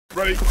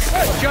Ready?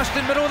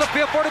 Justin, middle of the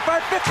field,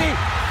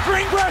 45-50.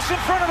 Green grass in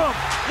front of him,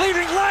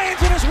 leaving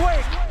Lions in his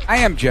wake. I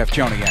am Jeff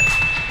Joniak.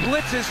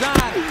 Blitz is on.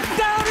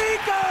 Down he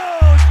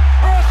goes!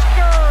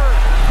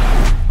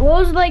 Husker! What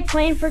was it like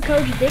playing for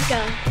Coach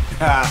Ditka?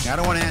 I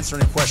don't want to answer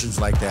any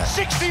questions like that.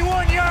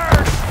 61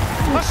 yards!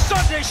 A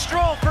Sunday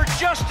stroll for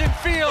Justin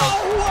Fields.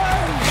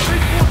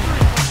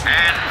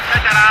 And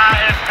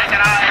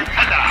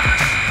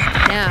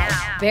Now,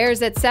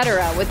 Bears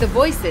Etc. with the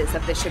voices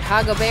of the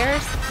Chicago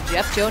Bears,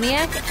 Jeff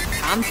Joniak and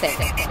Tom Thayer.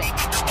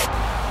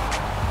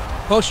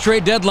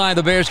 Post-trade deadline,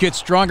 the Bears get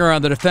stronger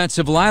on the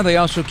defensive line. They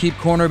also keep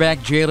cornerback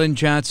Jalen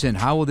Johnson.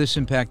 How will this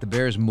impact the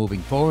Bears moving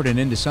forward and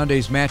into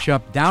Sunday's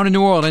matchup down in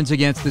New Orleans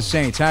against the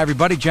Saints? Hi,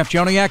 everybody. Jeff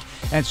Joniak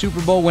and Super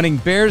Bowl winning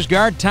Bears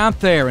guard Tom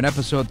Thayer in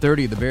episode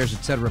 30 of the Bears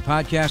Etc.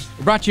 podcast.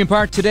 We're brought to you in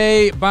part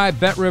today by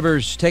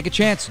BetRivers. Take a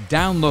chance.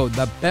 Download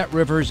the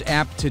BetRivers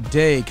app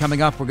today.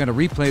 Coming up, we're going to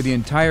replay the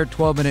entire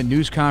 12-minute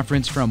news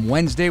conference from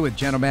Wednesday with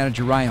General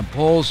Manager Ryan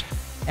Poles.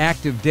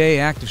 Active day,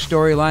 active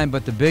storyline,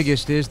 but the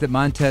biggest is that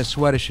Montez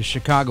Sweat is a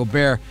Chicago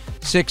Bear,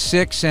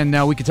 6'6",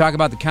 and we can talk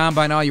about the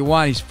combine all you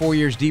want. He's 4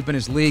 years deep in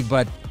his league,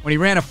 but when he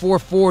ran a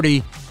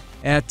 4.40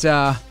 at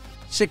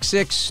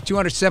 6'6",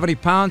 270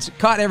 pounds, it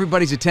caught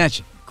everybody's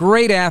attention.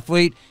 Great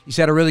athlete. He's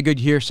had a really good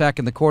year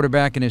sacking the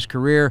quarterback in his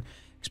career.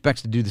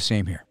 Expects to do the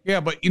same here.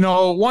 Yeah, but,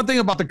 one thing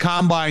about the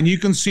combine, you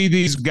can see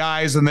these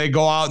guys and they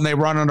go out and they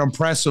run an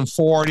impressive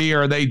 40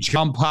 or they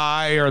jump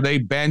high or they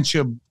bench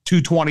a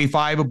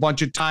 225 a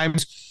bunch of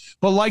times.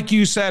 But like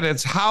you said,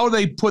 it's how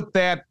they put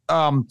that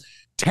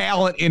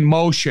talent in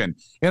motion.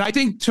 And I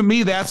think, to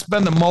me, that's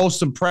been the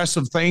most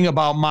impressive thing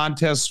about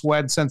Montez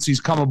Sweat since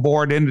he's come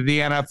aboard into the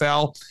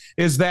NFL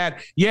is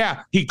that,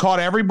 yeah, he caught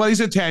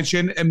everybody's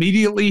attention.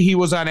 Immediately, he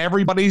was on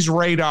everybody's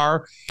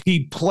radar.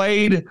 He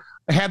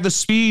had the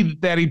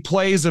speed that he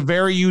plays a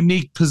very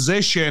unique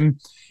position.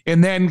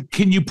 And then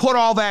can you put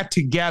all that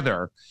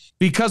together?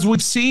 Because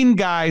we've seen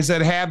guys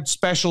that had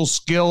special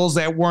skills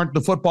that weren't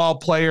the football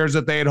players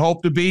that they had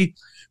hoped to be.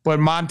 But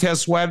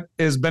Montez Sweat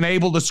has been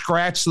able to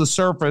scratch the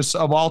surface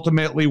of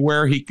ultimately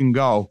where he can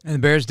go. And the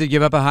Bears did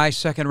give up a high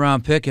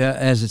second-round pick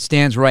as it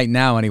stands right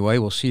now anyway.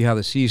 We'll see how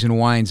the season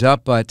winds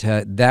up, but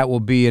that will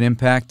be an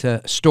impact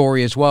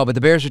story as well. But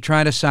the Bears are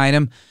trying to sign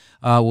him.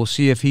 We'll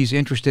see if he's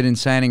interested in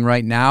signing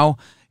right now.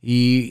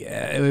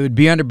 It would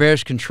be under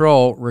Bears'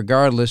 control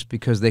regardless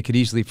because they could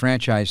easily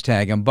franchise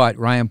tag him. But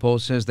Ryan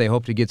Poles says they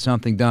hope to get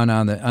something done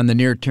on the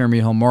near term.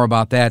 You'll hear more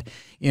about that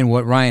in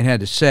what Ryan had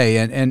to say.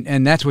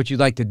 And that's what you'd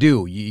like to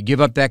do. You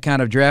give up that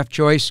kind of draft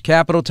choice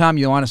capital, Tom,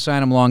 you want to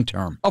sign him long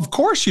term. Of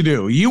course you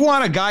do. You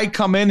want a guy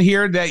come in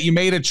here that you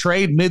made a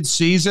trade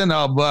mid-season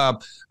of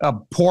a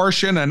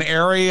portion, an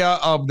area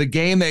of the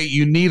game that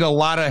you need a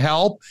lot of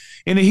help.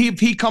 And if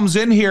he comes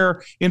in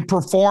here and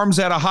performs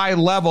at a high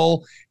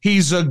level,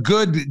 he's a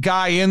good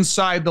guy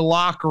inside the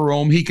locker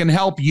room. He can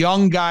help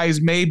young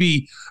guys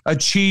maybe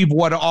achieve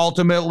what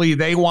ultimately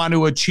they want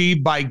to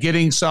achieve by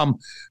getting some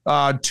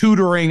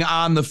tutoring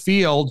on the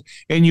field,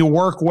 and you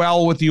work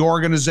well with the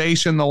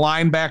organization, the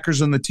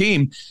linebackers, and the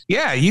team.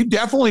 Yeah, you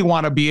definitely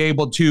want to be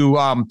able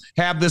to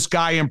have this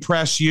guy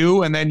impress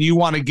you, and then you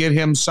want to get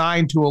him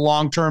signed to a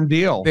long-term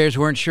deal. Bears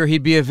weren't sure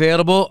he'd be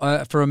available.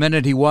 For a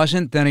minute he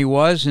wasn't, then he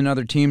was, and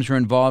other teams were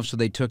involved, so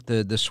they took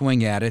the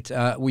swing at it.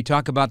 We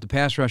talk about the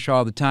pass rush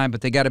all the time,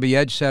 but they got to be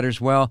edge setters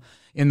well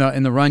in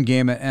the run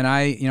game. And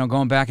I,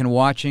 going back and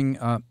watching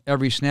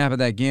every snap of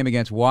that game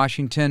against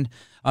Washington,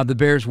 the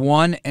Bears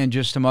won, and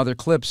just some other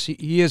clips.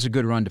 He is a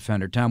good run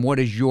defender. Tom, what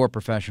is your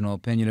professional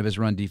opinion of his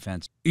run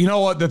defense? You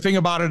know what? The thing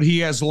about it, he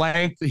has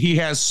length, he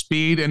has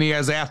speed, and he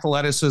has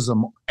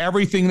athleticism.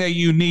 Everything that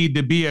you need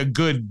to be a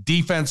good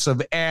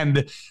defensive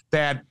end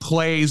that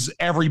plays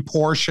every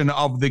portion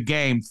of the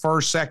game,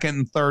 first, second,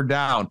 and third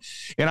down.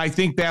 And I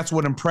think that's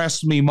what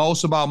impressed me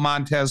most about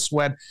Montez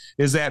Sweat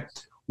is that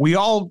we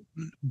all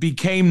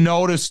became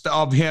noticed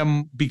of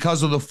him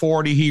because of the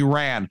 40 he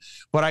ran.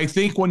 But I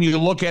think when you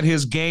look at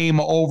his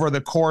game over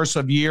the course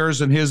of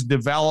years and his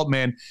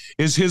development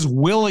is his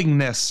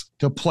willingness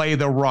to play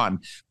the run.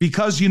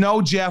 Because,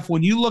 Jeff,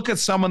 when you look at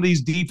some of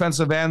these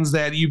defensive ends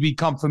that you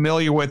become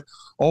familiar with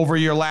over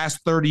your last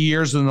 30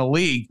 years in the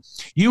league,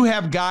 you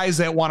have guys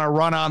that want to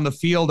run on the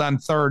field on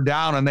third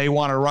down and they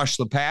want to rush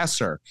the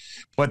passer.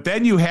 But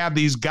then you have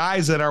these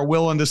guys that are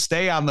willing to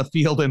stay on the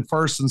field in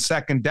first and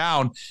second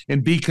down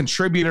and be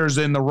contributors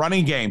in the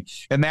running game.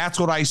 And that's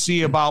what I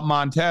see about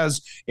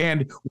Montez.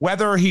 And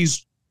whether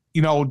he's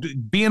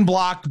being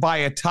blocked by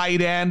a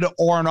tight end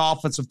or an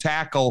offensive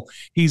tackle,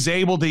 he's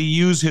able to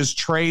use his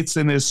traits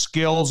and his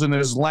skills and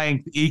his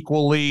length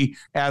equally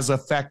as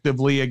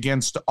effectively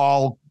against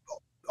all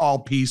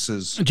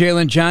pieces.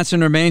 Jalen Johnson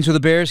remains with the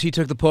Bears. He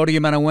took the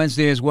podium on a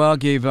Wednesday as well,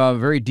 gave a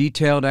very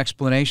detailed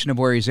explanation of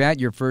where he's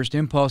at. Your first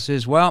impulse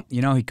is,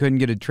 he couldn't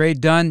get a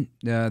trade done.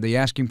 The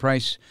asking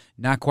price,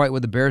 not quite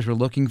what the Bears were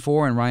looking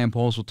for, and Ryan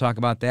Poles will talk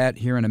about that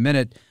here in a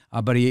minute.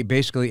 But he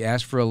basically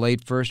asked for a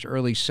late first,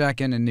 early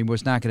second, and he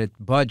was not going to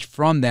budge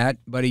from that,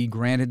 but he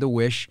granted the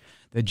wish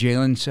that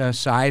Jalen's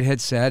side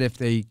had said if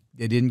they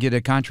didn't get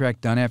a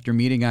contract done after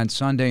meeting on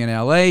Sunday in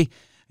L.A.,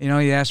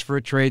 he asked for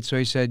a trade, so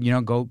he said,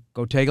 go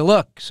take a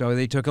look. So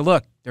they took a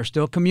look. They're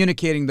still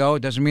communicating, though. It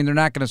doesn't mean they're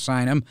not going to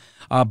sign him,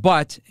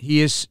 but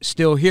he is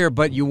still here.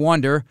 But you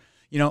wonder,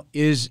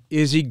 is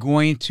he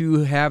going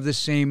to have the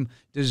same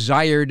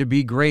desire to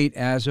be great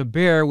as a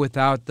Bear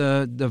without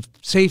the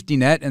safety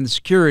net and the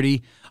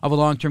security of a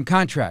long-term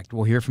contract?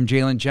 We'll hear from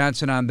Jalen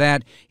Johnson on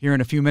that here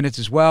in a few minutes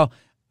as well.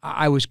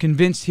 I was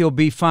convinced he'll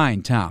be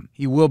fine, Tom.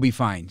 He will be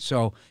fine.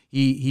 So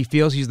he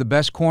feels he's the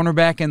best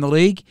cornerback in the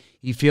league.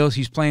 He feels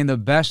he's playing the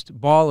best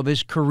ball of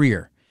his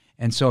career.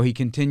 And so he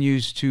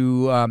continues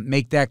to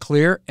make that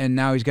clear, and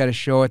now he's got to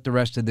show it the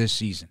rest of this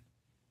season.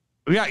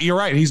 Yeah, you're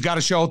right. He's got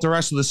to show it the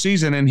rest of the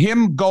season. And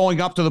him going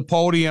up to the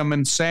podium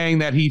and saying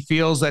that he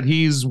feels that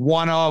he's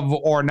one of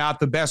or not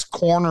the best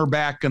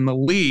cornerback in the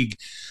league,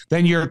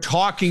 then you're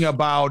talking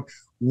about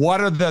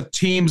what are the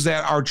teams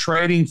that are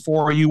trading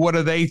for you? What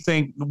do they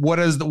think? What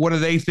do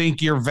they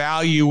think your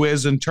value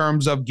is in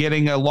terms of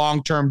getting a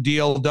long-term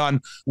deal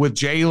done with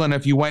Jalen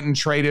if you went and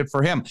traded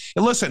for him?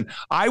 And listen,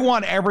 I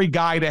want every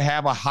guy to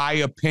have a high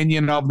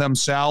opinion of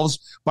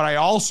themselves, but I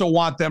also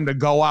want them to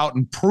go out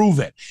and prove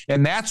it.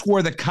 And that's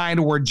where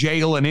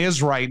Jalen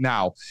is right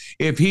now.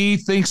 If he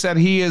thinks that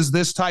he is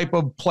this type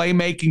of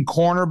playmaking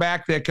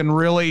cornerback that can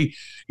really,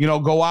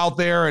 go out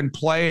there and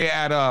play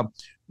at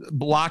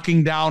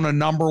blocking down a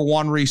number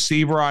one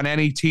receiver on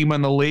any team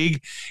in the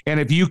league. And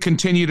if you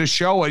continue to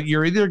show it,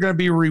 you're either going to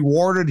be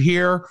rewarded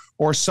here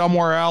or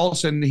somewhere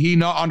else. And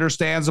he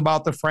understands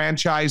about the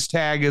franchise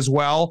tag as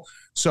well.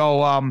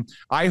 So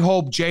I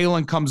hope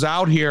Jalen comes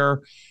out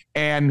here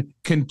and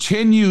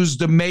continues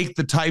to make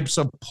the types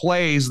of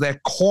plays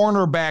that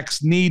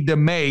cornerbacks need to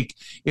make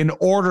in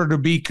order to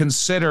be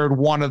considered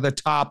one of the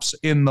tops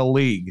in the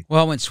league.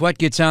 Well, when Sweat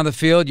gets on the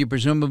field, you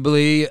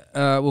presumably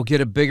will get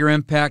a bigger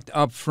impact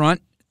up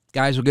front.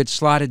 Guys will get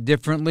slotted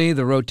differently.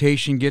 The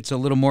rotation gets a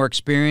little more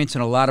experience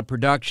and a lot of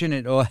production.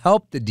 It will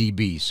help the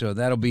DB, so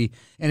that'll be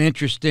an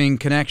interesting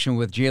connection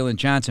with Jalen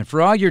Johnson.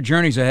 For all your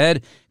journeys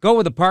ahead, go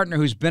with a partner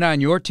who's been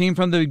on your team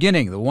from the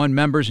beginning, the one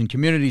members and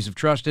communities have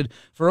trusted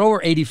for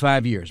over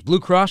 85 years. Blue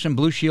Cross and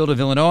Blue Shield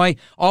of Illinois,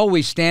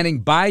 always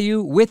standing by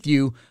you, with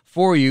you,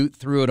 for you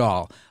through it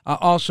all.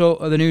 Also,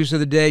 the news of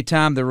the day,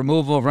 Tom, the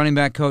removal of running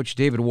back coach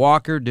David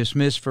Walker,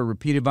 dismissed for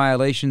repeated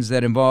violations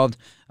that involved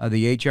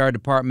the HR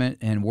department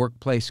and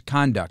workplace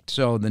conduct.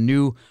 So the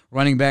new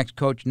running backs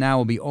coach now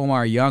will be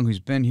Omar Young, who's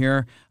been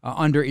here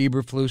under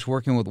Eberflus,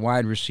 working with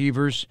wide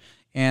receivers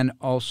and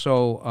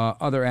also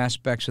other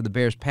aspects of the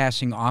Bears'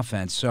 passing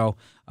offense. So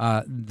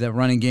the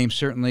running game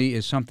certainly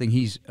is something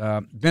he's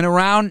been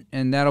around,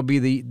 and that'll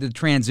be the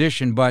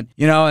transition. But,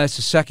 as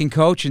the second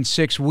coach in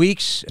 6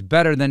 weeks, it's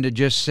better than to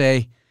just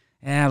say,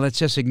 let's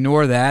just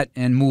ignore that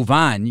and move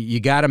on. You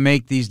got to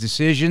make these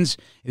decisions.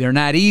 They're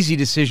not easy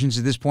decisions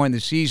at this point in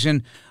the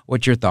season.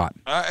 What's your thought?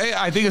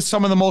 I think it's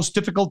some of the most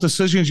difficult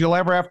decisions you'll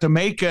ever have to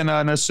make in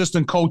an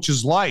assistant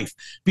coach's life.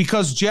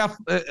 Because, Jeff,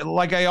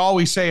 like I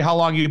always say, how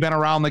long you've been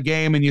around the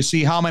game, and you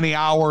see how many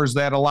hours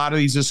that a lot of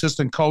these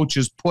assistant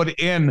coaches put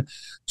in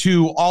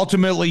to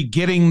ultimately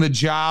getting the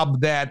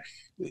job that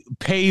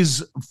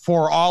pays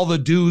for all the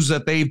dues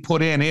that they've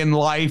put in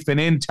life and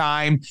in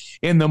time,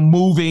 in the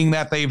moving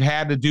that they've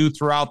had to do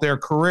throughout their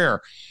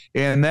career.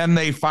 And then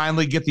they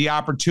finally get the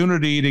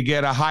opportunity to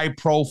get a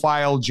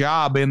high-profile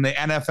job in the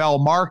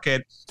NFL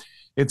market.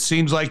 It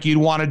seems like you'd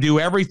want to do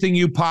everything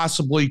you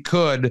possibly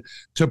could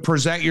to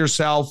present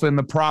yourself in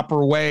the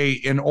proper way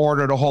in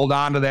order to hold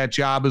on to that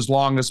job as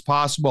long as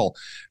possible.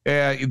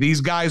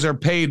 These guys are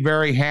paid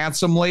very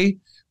handsomely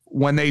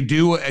when they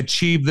do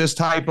achieve this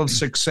type of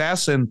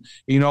success. And,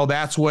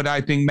 that's what I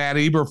think Matt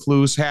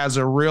Eberflus has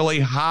a really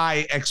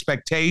high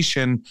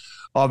expectation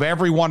of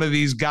every one of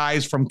these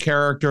guys from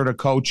character to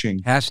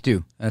coaching. Has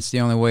to. That's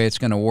the only way it's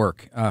going to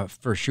work,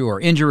 for sure.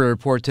 Injury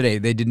report today.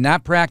 They did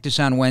not practice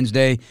on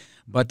Wednesday,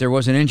 but there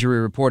was an injury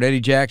report. Eddie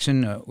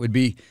Jackson would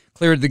be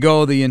cleared to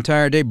go the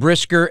entire day.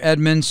 Brisker,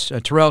 Edmonds,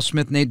 Terrell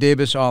Smith, Nate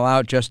Davis all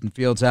out. Justin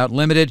Fields out.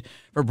 Limited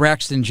for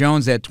Braxton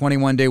Jones. That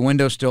 21-day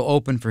window still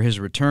open for his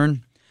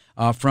return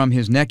from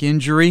his neck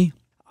injury.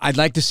 I'd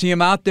like to see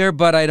him out there,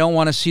 but I don't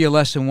want to see a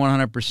less than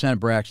 100%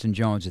 Braxton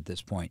Jones at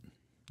this point.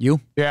 You?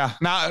 Yeah,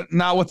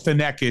 not with the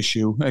neck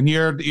issue. And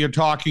you're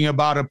talking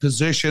about a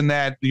position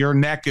that your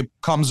neck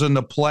comes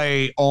into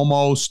play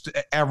almost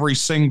every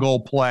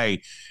single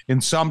play.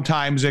 And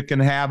sometimes it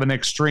can have an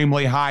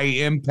extremely high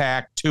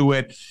impact to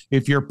it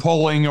if you're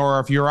pulling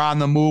or if you're on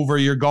the move or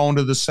you're going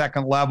to the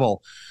second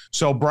level.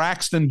 So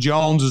Braxton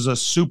Jones is a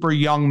super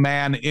young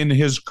man in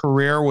his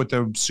career with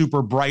a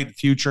super bright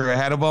future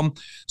ahead of him.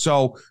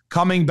 So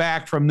coming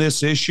back from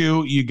this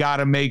issue, you got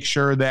to make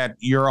sure that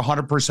you're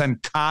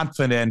 100%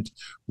 confident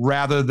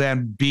rather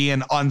than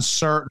being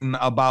uncertain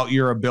about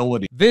your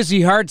ability.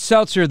 Vizzy Hard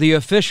Seltzer, the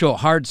official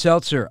hard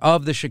seltzer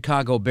of the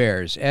Chicago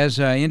Bears. As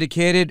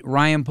indicated,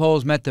 Ryan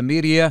Poles met the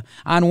media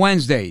on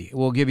Wednesday.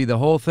 We'll give you the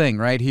whole thing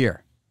right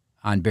here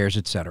on Bears,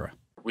 Etc.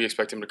 We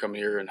expect him to come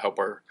here and help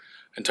our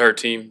entire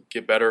team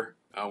get better.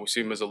 We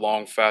see him as a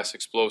long, fast,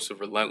 explosive,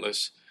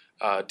 relentless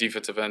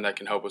defensive end that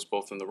can help us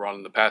both in the run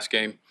and the pass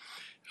game.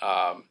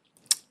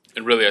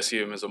 And really, I see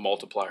him as a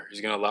multiplier.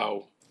 He's going to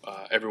allow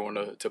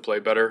everyone to play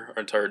better,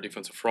 our entire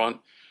defensive front,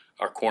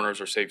 our corners,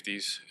 our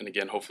safeties. And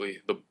again, hopefully,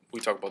 we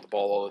talk about the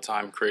ball all the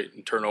time,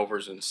 creating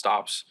turnovers and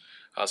stops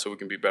so we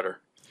can be better.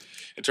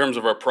 In terms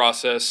of our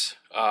process,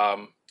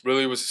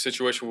 really it was a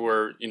situation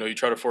where, you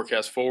try to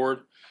forecast forward.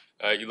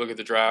 You look at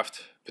the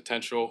draft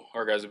potential.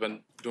 Our guys have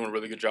been doing a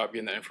really good job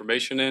getting that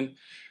information in,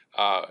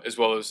 as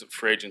well as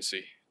free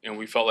agency. And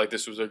we felt like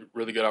this was a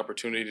really good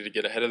opportunity to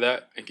get ahead of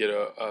that and get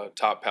a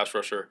top pass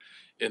rusher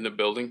in the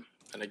building.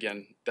 And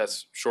again,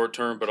 that's short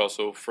term, but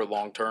also for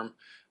long term.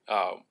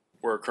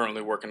 We're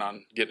currently working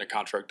on getting a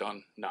contract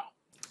done now.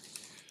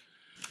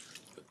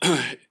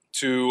 I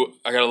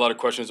got a lot of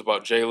questions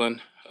about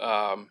Jalen.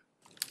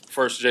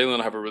 First, Jalen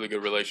and I have a really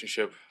good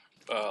relationship.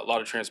 A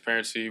lot of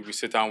transparency. We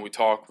sit down, we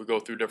talk, we go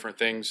through different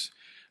things,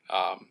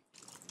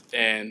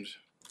 and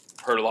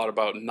heard a lot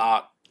about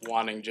not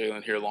wanting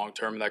Jalen here long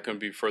term, and that couldn't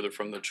be further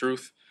from the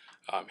truth.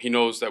 He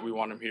knows that we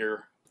want him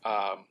here,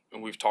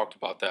 and we've talked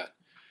about that.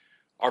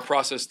 Our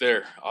process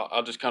there,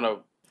 I'll just kind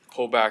of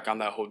pull back on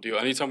that whole deal.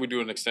 Anytime we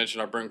do an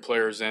extension, I bring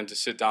players in to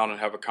sit down and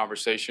have a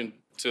conversation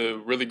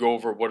to really go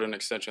over what an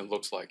extension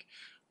looks like.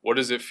 What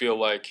does it feel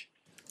like?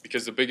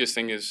 Because the biggest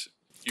thing is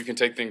you can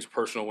take things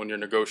personal when you're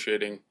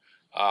negotiating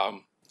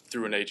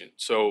through an agent.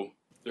 So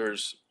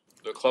there's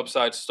the club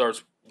side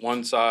starts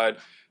one side,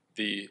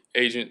 the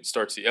agent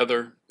starts the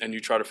other, and you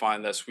try to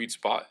find that sweet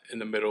spot in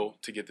the middle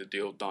to get the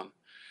deal done.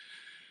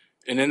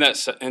 And in that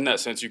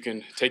sense, you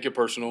can take it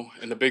personal.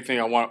 And the big thing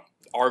I want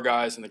our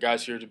guys and the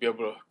guys here to be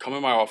able to come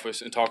in my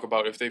office and talk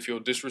about if they feel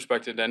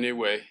disrespected in any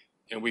way,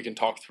 and we can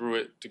talk through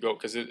it to go,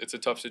 because it's a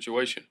tough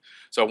situation.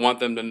 So I want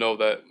them to know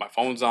that my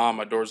phone's on,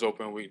 my door's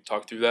open, we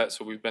talk through that.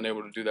 So we've been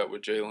able to do that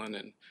with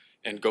Jalen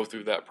and go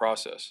through that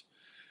process.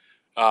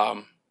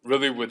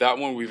 Really, with that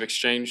one, we've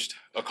exchanged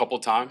a couple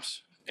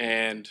times,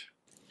 and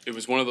it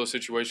was one of those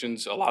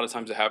situations. A lot of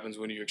times it happens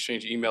when you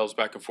exchange emails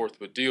back and forth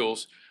with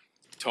deals.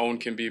 Tone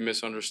can be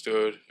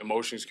misunderstood.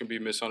 Emotions can be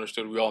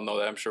misunderstood. We all know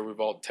that. I'm sure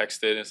we've all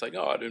texted, and it's like,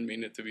 no, I didn't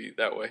mean it to be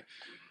that way.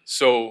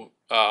 So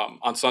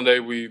on Sunday,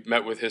 we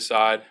met with his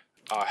side,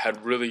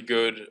 had really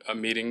good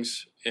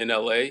meetings in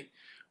LA.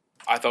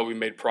 I thought we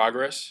made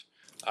progress.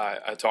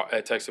 I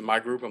texted my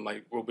group. I'm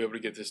like, we'll be able to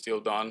get this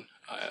deal done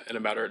in a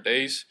matter of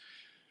days.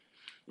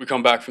 We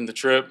come back from the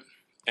trip,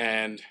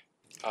 and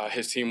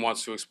his team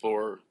wants to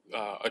explore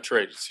a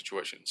trade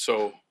situation.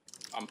 So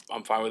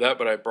I'm fine with that,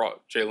 but I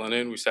brought Jalen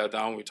in. We sat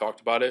down. We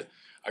talked about it.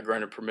 I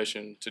granted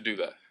permission to do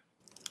that.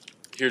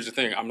 Here's the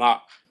thing.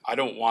 I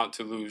don't want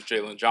to lose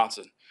Jalen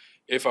Johnson.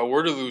 If I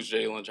were to lose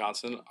Jalen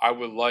Johnson, I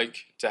would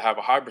like to have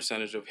a high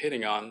percentage of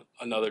hitting on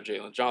another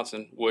Jalen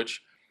Johnson,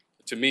 which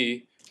to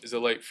me is a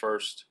late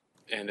first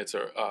and it's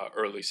a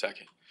early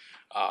second.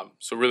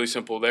 So really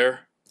simple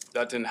there.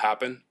 That didn't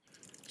happen.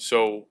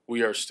 So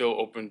we are still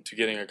open to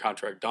getting a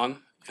contract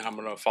done, and I'm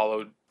going to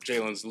follow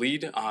Jalen's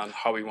lead on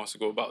how he wants to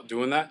go about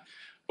doing that.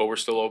 But we're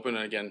still open,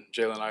 and again,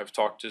 Jalen and I have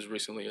talked as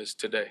recently as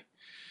today.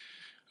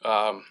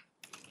 And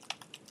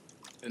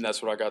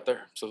that's what I got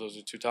there. So those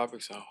are two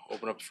topics. I'll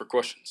open up for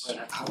questions.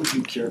 How would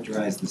you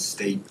characterize the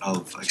state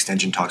of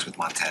extension talks with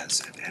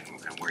Montez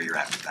and where you're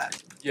at with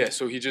that? Yeah,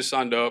 so he just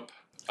signed up,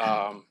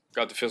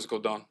 got the physical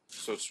done.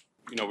 So it's,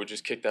 we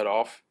just kicked that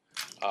off.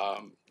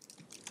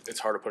 It's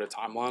hard to put a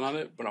timeline on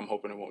it, but I'm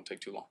hoping it won't take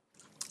too long.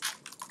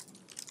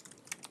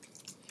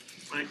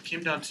 When it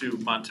came down to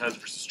Montez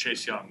versus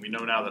Chase Young, we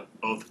know now that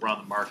both were on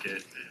the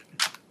market.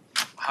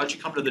 How'd you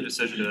come to the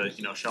decision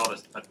to, shell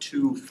out a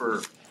 2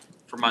 for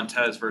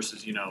Montez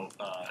versus,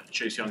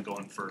 Chase Young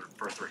going for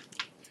a 3?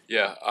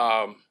 Yeah,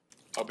 I'll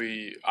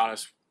be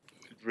honest,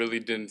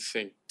 really didn't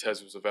think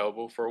Tez was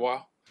available for a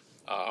while.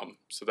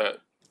 So that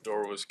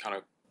door was kind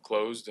of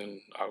closed, and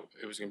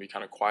it was going to be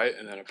kind of quiet,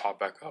 and then it popped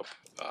back up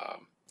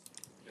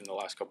in the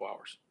last couple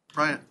hours.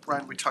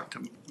 Ryan, we talked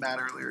to Matt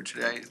earlier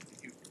today.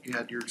 You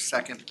had your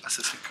second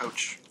assistant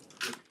coach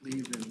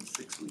leave in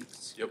 6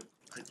 weeks. Yep.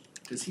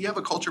 Does he have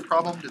a culture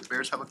problem? Do the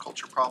Bears have a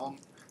culture problem?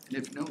 And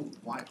if no,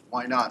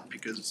 why not?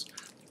 Because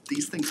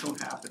these things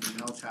don't happen, and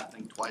now it's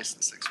happening twice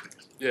in 6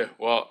 weeks. Yeah,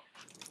 well,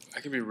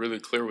 I can be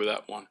really clear with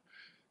that one.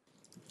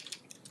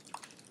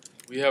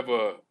 We have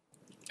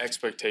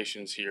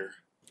expectations here,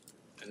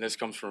 and this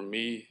comes from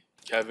me,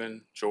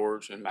 Kevin,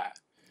 George, and Matt.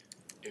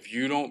 If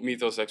you don't meet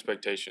those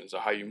expectations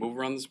of how you move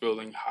around this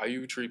building, how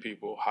you treat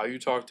people, how you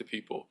talk to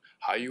people,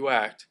 how you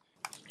act,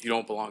 you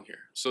don't belong here.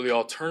 So the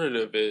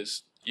alternative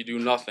is you do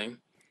nothing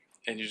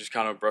and you just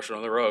kind of brush it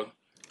on the rug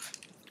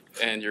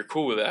and you're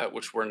cool with that,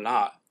 which we're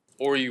not,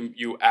 or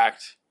you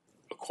act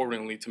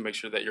accordingly to make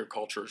sure that your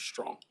culture is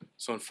strong.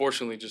 So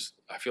unfortunately,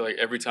 I feel like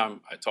every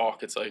time I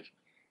talk, it's like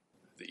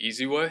the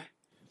easy way,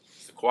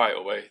 the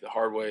quiet way, the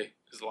hard way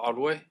is the loud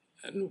way,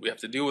 and we have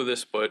to deal with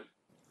this, but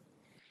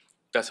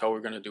that's how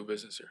we're going to do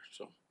business here.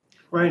 So,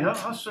 Ryan,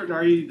 how certain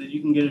are you that you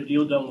can get a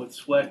deal done with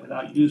Sweat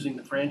without using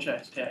the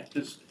franchise tag?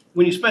 Because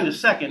when you spend a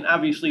second,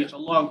 obviously it's a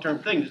long-term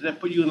thing. Does that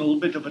put you in a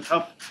little bit of a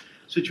tough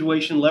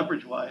situation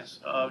leverage-wise,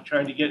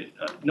 trying to get,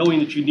 knowing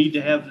that you need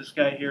to have this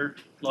guy here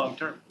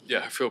long-term?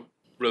 Yeah, I feel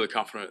really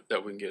confident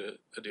that we can get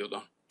a deal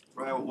done.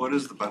 Ryan, what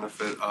is the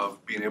benefit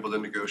of being able to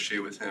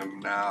negotiate with him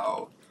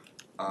now,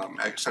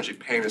 essentially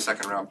paying a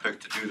second-round pick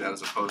to do that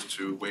as opposed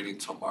to waiting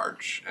till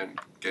March and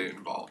getting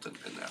involved in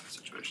that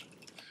situation?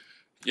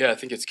 Yeah, I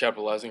think it's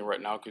capitalizing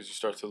right now because you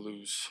start to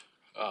lose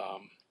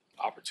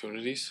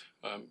opportunities.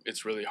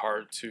 It's really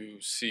hard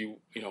to see,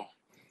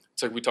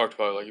 it's like we talked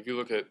about, like if you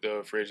look at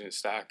the free agent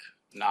stack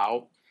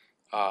now,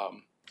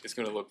 it's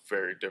going to look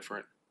very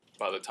different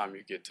by the time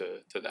you get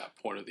to that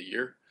point of the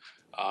year.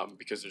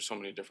 Because there's so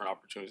many different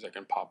opportunities that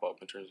can pop up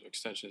in terms of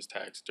extensions,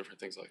 tags, different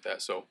things like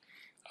that. So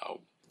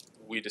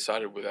we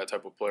decided with that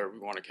type of player, we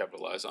want to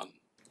capitalize on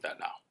that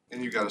now.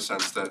 And you got a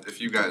sense that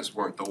if you guys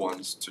weren't the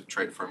ones to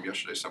trade for him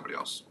yesterday, somebody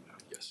else would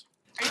have. Yes.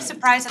 Are you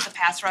surprised at the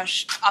pass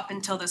rush up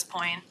until this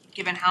point,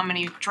 given how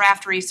many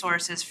draft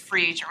resources,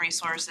 free agent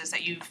resources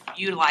that you've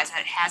utilized,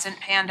 that it hasn't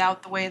panned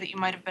out the way that you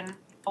might have been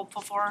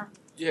hopeful for?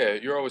 Yeah,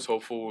 you're always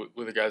hopeful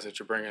with the guys that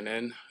you're bringing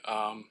in.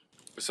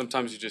 But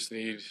sometimes you just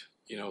need,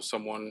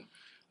 someone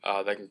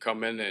that can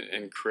come in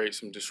and create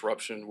some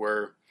disruption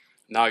where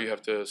now you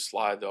have to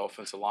slide the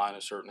offensive line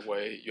a certain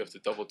way. You have to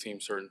double team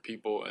certain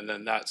people. And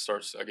then that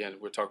starts, again,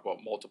 we're talking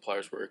about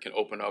multipliers where it can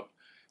open up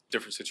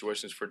different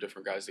situations for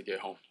different guys to get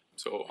home.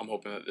 So I'm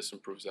hoping that this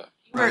improves that.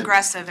 We're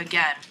aggressive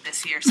again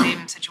this year,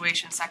 same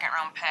situation, second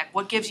round pick.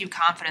 What gives you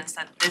confidence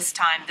that this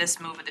time, this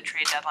move at the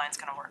trade deadline is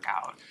going to work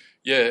out?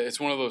 Yeah, it's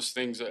one of those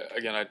things,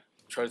 again, I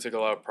try to take a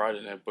lot of pride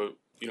in it, but,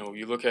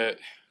 you look at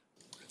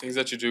things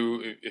that you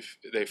do, if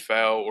they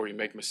fail or you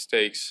make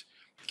mistakes,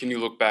 can you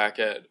look back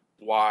at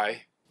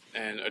why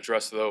and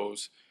address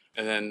those?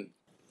 And then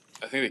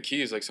I think the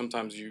key is like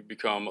sometimes you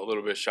become a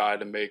little bit shy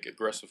to make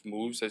aggressive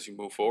moves as you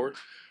move forward.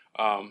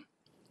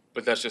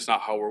 But that's just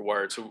not how we're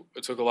wired. So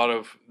it took a lot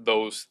of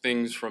those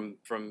things from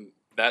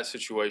that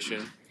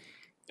situation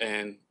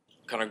and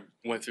kind of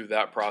went through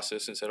that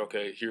process and said,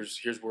 okay,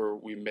 here's where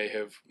we may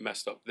have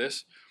messed up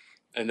this.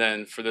 And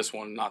then for this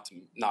one, not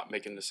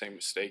making the same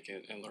mistake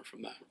and learn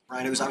from that.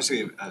 Ryan, it was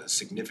obviously a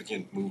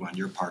significant move on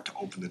your part to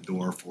open the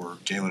door for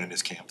Jalen and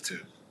his camp to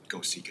go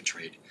seek a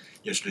trade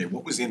yesterday.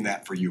 What was in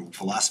that for you?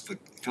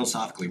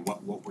 Philosophically,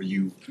 what were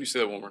you? Can you say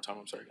that one more time?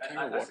 I'm sorry. Can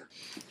I get water?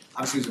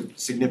 Obviously, it was a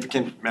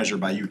significant measure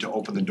by you to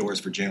open the doors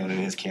for Jalen and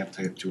his camp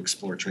to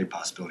explore trade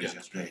possibilities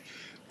yesterday.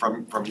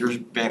 From your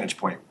vantage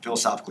point,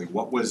 philosophically,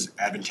 what was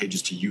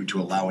advantageous to you to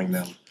allowing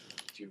them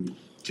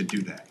to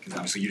do that? Because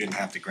obviously you didn't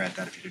have to grant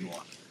that if you didn't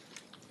want.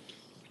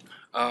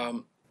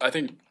 I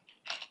think,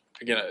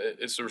 again,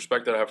 it's the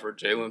respect that I have for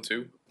Jalen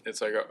too. It's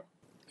like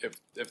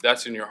if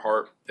that's in your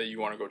heart that you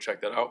want to go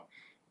check that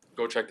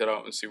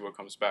out and see what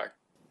comes back.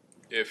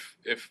 If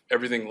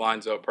everything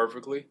lines up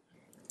perfectly,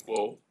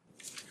 well,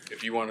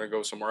 if you want to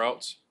go somewhere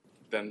else,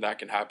 then that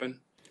can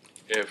happen.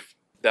 If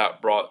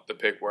that brought the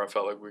pick where I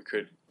felt like we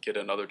could get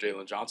another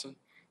Jalen Johnson,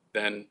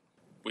 then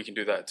we can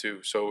do that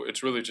too. So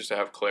it's really just to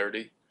have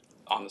clarity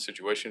on the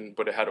situation,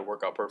 but it had to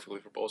work out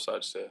perfectly for both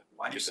sides to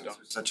get it done.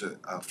 There's such a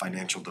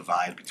financial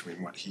divide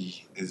between what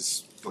he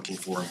is looking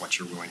for and what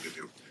you're willing to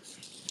do?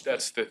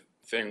 That's the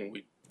thing,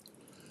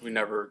 we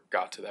never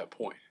got to that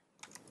point.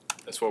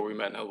 That's why we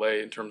met in LA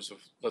in terms of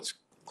let's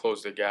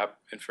close the gap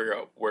and figure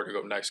out where to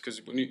go next.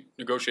 Because when you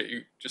negotiate,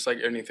 you just like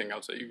anything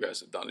else that you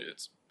guys have done,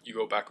 you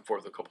go back and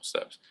forth a couple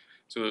steps.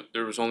 So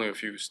there was only a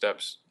few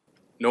steps.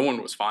 No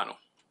one was final.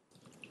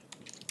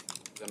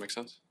 Does that make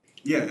sense?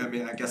 Yeah, I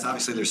mean, I guess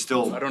obviously there's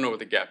still. I don't know what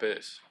the gap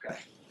is. Okay.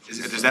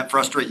 Does that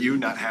frustrate you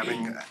not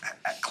having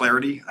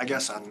clarity? I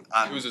guess on.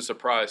 It was a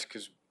surprise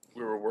because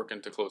we were working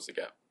to close the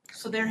gap.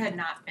 So there had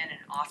not been an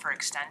offer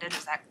extended.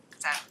 Is that?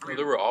 No,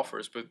 there were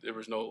offers, but there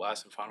was no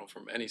last and final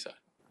from any side.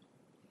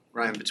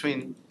 Ryan,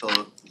 between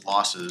the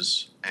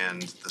losses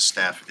and the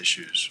staff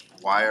issues,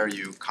 why are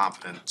you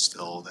confident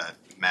still that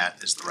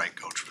Matt is the right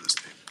coach for this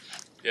team?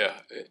 Yeah,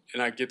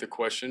 and I get the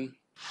question.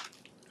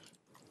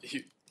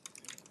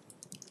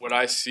 What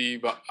I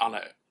see on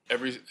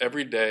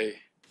every day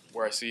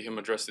where I see him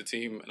address the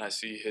team and I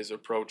see his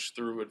approach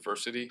through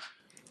adversity,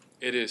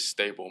 it is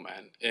stable,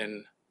 man.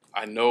 And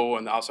I know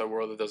in the outside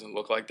world it doesn't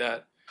look like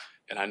that,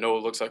 and I know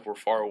it looks like we're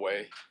far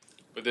away,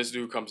 but this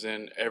dude comes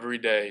in every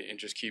day and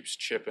just keeps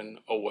chipping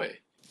away.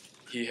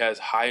 He has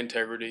high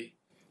integrity.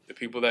 The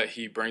people that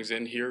he brings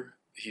in here,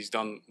 he's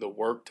done the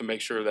work to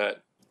make sure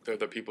that they're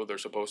the people they're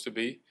supposed to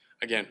be.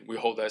 Again, we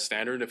hold that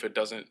standard. If it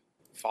doesn't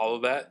follow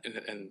that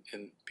and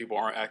people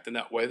aren't acting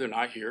that way, they're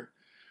not here.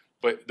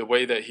 But the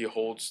way that he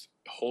holds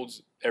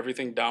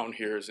everything down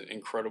here is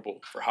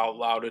incredible for how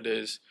loud it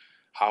is,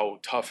 how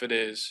tough it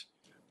is.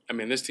 I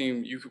mean, this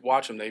team, you could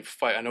watch them, they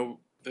fight. I know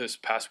this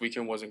past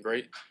weekend wasn't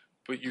great,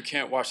 but you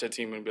can't watch that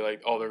team and be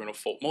like, oh, they're going to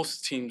fold.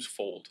 Most teams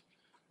fold,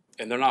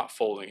 and they're not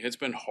folding. It's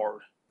been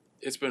hard.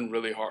 It's been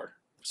really hard,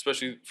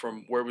 especially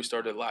from where we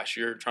started last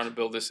year, trying to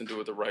build this and do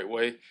it the right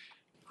way.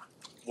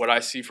 What I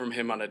see from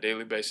him on a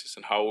daily basis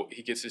and how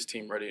he gets his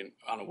team ready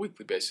on a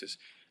weekly basis,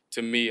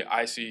 to me,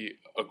 I see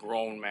a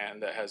grown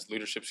man that has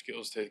leadership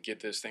skills to get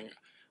this thing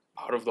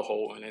out of the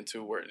hole and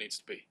into where it needs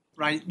to be.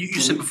 Ryan, you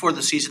said before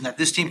the season that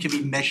this team can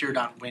be measured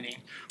on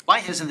winning. Why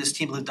hasn't this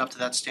team lived up to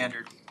that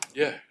standard?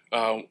 Yeah,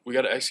 we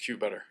got to execute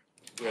better.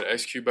 We got to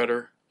execute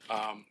better.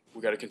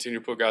 We got to continue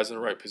to put guys in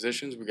the right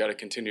positions. We got to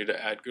continue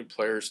to add good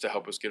players to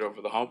help us get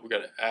over the hump. We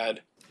got to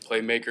add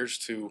playmakers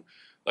to,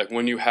 like,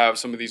 when you have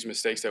some of these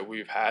mistakes that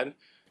we've had,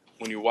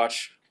 when you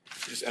watch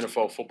just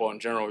NFL football in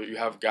general, you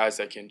have guys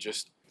that can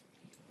just,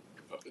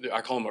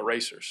 I call them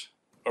erasers,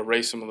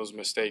 erase some of those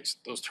mistakes,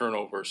 those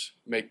turnovers,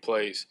 make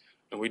plays.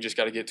 And we just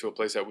got to get to a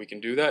place that we can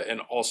do that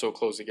and also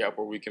close the gap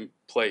where we can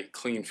play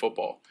clean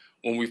football.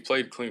 When we've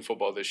played clean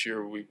football this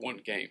year, we've won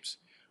games.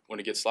 When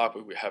it gets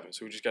sloppy, we haven't.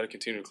 So we just got to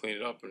continue to clean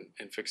it up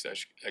and fix that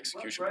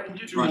execution.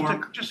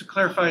 Right. Just to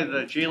clarify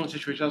the Jalen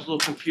situation, I was a little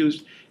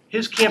confused.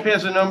 His camp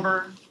has a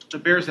number, the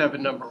Bears have a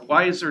number.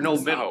 Why is there no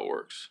middle? That's not how it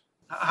works.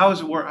 How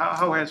does it work?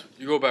 How has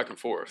you go back and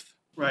forth,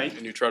 right?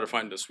 And you try to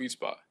find the sweet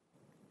spot.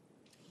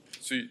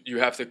 So you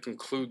have to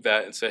conclude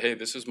that and say, hey,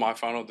 this is my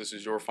final, this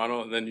is your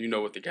final, and then you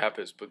know what the gap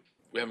is. But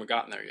we haven't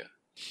gotten there yet.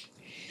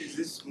 Is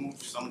this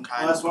move some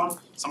kind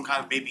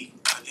of maybe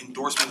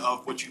endorsement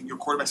of what your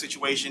quarterback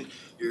situation?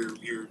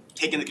 You're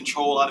taking the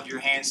control out of your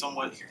hands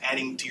somewhat. You're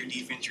adding to your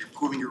defense. You're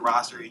improving your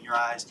roster in your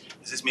eyes.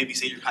 Does this maybe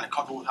say you're kind of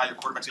comfortable with how your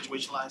quarterback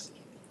situation lies?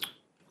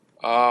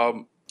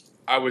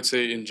 I would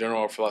say in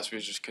general, our philosophy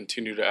is just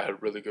continue to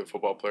add really good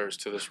football players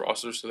to this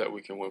roster so that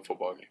we can win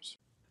football games.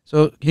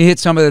 So he hit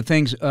some of the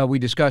things we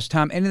discussed.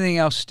 Tom, anything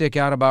else stick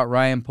out about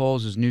Ryan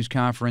Poles' news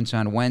conference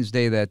on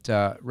Wednesday that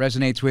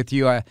resonates with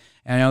you? I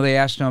know they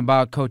asked him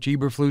about Coach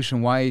Eberflus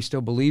and why he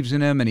still believes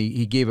in him, and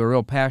he gave a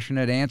real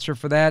passionate answer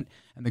for that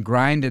and the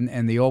grind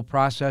and the old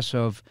process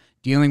of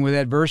dealing with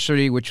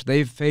adversity, which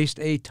they've faced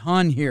a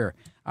ton here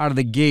out of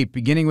the gate,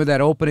 beginning with that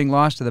opening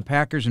loss to the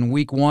Packers in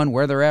Week 1,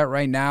 where they're at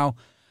right now,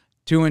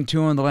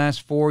 2-2 in the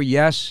last 4.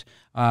 Yes.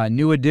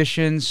 New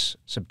additions,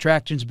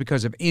 subtractions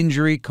because of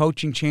injury,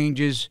 coaching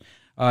changes,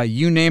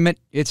 you name it,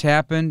 it's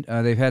happened.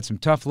 They've had some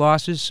tough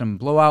losses, some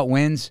blowout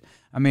wins.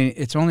 I mean,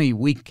 it's only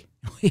week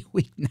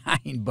 9,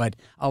 but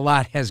a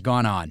lot has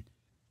gone on.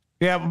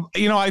 Yeah,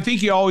 I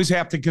think you always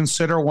have to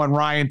consider when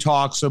Ryan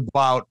talks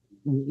about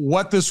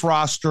what this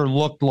roster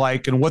looked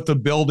like and what the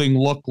building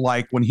looked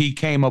like when he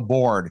came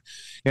aboard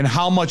and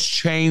how much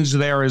change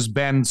there has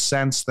been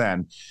since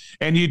then.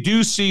 And you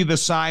do see the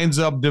signs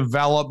of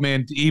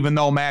development, even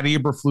though Matt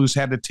Eberflus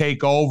had to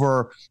take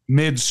over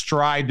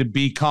mid-stride to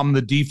become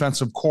the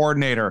defensive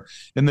coordinator.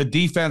 And the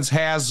defense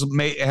has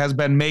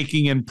been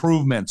making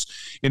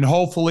improvements. And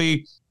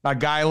hopefully a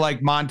guy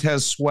like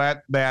Montez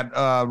Sweat that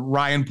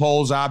Ryan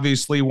Poles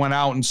obviously went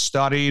out and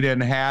studied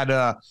and had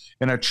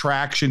an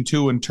attraction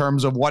to in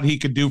terms of what he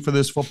could do for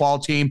this football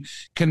team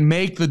can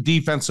make the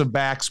defensive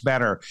backs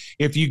better.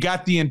 If you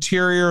got the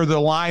interior of the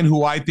line,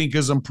 who I think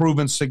is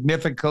improving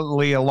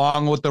significantly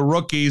along with the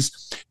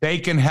rookies, they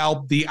can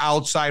help the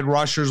outside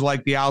rushers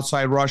like the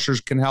outside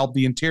rushers can help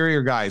the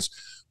interior guys.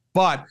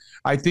 But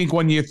I think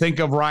when you think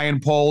of Ryan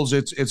Poles,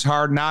 it's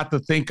hard not to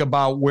think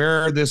about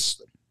where this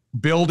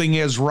building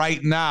is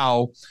right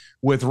now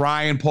with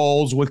Ryan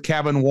Poles, with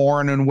Kevin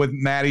Warren, and with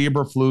Matt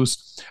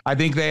Eberflus. I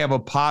think they have a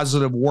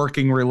positive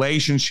working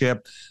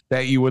relationship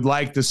that you would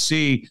like to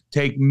see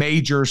take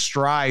major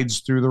strides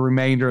through the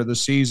remainder of the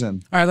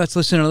season. All right, let's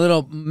listen to a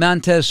little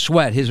Montez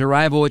Sweat. His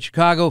arrival at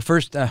Chicago,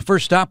 first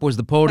stop was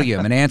the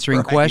podium and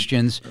answering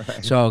questions.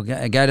 Right. So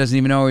a guy doesn't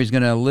even know where he's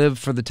going to live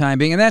for the time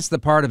being. And that's the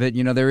part of it.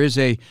 There is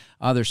a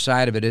other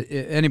side of it.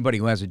 Anybody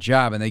who has a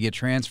job and they get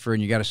transferred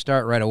and you got to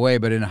start right away,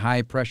 but in a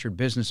high-pressured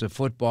business of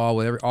football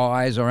where all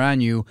eyes are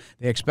on you,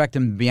 they expect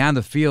him to be on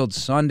the field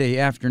Sunday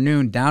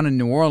afternoon down in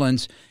New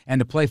Orleans and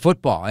to play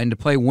football and to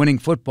play winning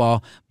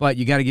football. But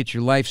you got to get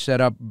your life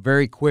set up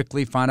very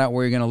quickly, find out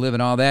where you're going to live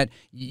and all that.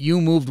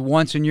 You moved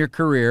once in your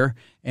career,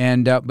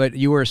 and but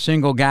you were a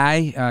single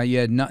guy. You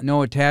had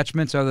no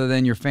attachments other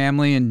than your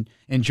family and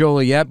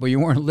Joliet, but you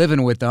weren't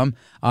living with them.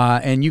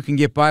 And you can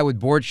get by with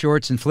board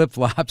shorts and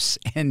flip-flops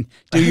and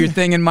do your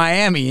thing in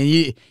Miami.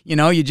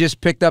 And you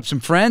just picked up some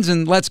friends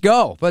and let's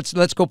go.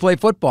 Let's go play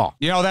football.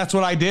 That's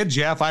what I did,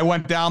 Jeff. I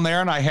went down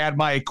there and I had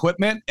my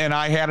equipment and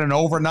I had an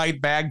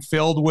overnight bag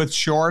filled with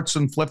shorts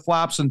and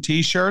flip-flops and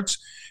T-shirts.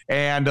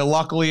 And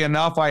luckily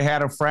enough, I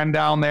had a friend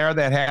down there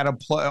that had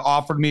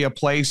offered me a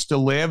place to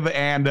live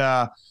and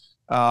a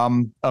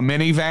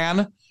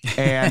minivan.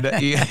 And,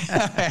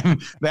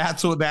 and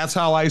that's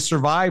how I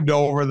survived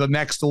over the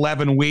next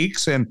 11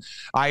 weeks. And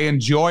I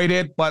enjoyed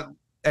it. But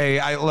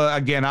I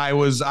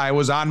was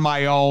on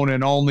my own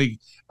and only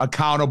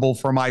accountable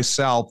for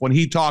myself. When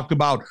he talked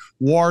about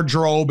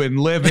wardrobe and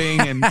living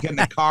and getting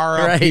the car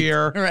up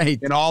here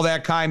and all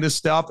that kind of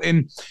stuff.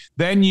 And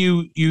then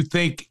you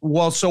think,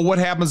 well, so what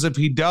happens if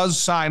he does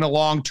sign a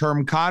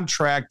long-term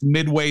contract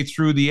midway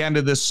through the end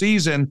of the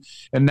season?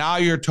 And now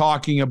you're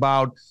talking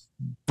about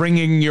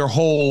bringing your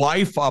whole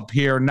life up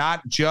here,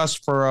 not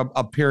just for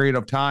a period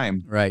of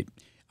time. Right.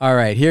 All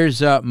right.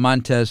 Here's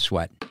Montez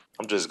Sweat.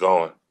 I'm just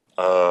going.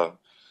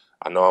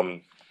 I know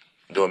I'm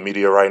doing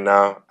media right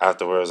now.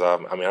 Afterwards, I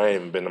ain't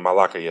even been to my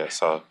locker yet,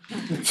 so.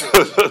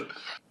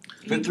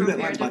 But through that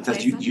lens, Montez,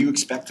 do you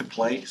expect to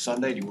play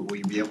Sunday? Will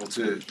you be able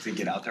to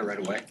get out there right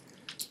away?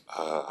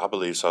 I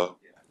believe so.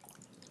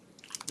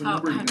 What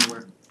number are you going to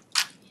wear?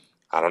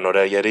 I don't know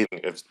that yet either.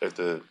 If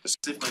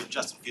specifically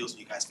Justin Fields,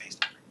 you guys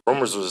faced.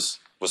 rumors was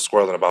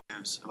swirling about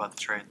the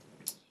trade.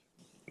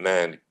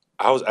 Man,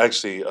 I was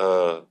actually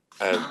at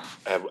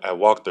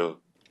walkthrough,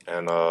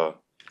 and I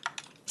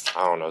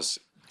don't know.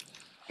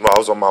 I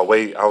was on my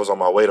way to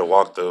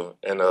walkthrough,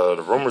 and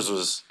the rumors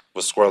was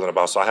swirling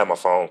about. So I had my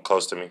phone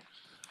close to me.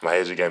 My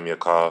agent gave me a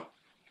call,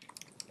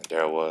 and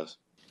there it was.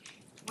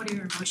 What are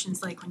your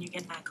emotions like when you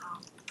get that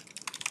call?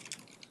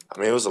 I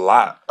mean, it was a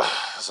lot. It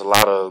was a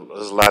lot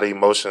of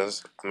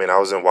emotions. I mean, I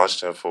was in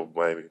Washington for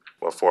maybe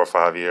 4 or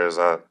 5 years.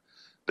 I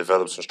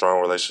developed some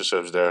strong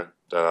relationships there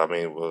that I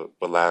mean will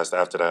last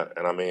after that.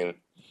 And I mean,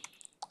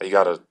 you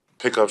got to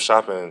pick up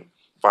shop and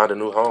find a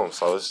new home.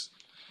 So it's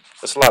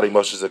a lot of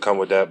emotions that come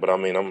with that. But I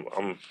mean,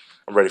 I'm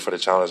ready for the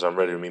challenge. I'm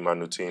ready to meet my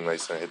new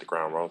teammates and hit the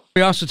ground running.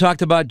 We also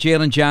talked about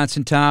Jalen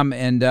Johnson, Tom,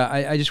 and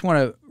I just want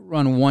to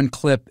run one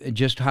clip,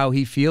 just how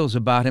he feels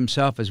about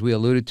himself, as we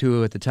alluded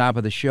to at the top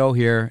of the show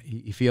here.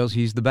 He feels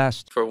he's the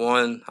best. For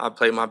one, I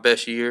played my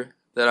best year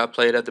that I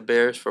played at the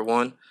Bears, for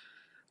one.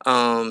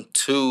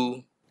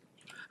 Two,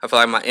 I feel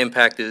like my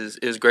impact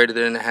is greater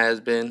than it has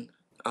been.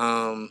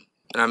 And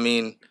I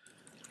mean,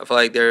 I feel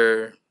like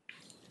I'm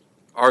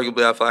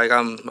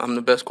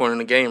the best corner in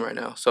the game right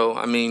now. So,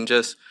 I mean,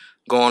 just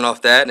going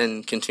off that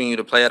and continue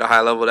to play at a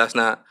high level, that's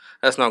not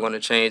going to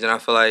change. And I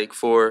feel like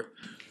for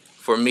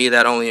me,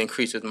 that only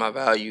increases my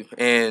value.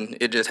 And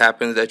it just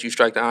happens that you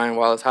strike the iron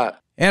while it's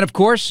hot. And, of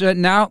course,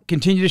 now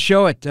continue to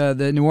show it.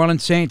 The New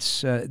Orleans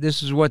Saints,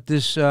 this is what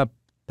this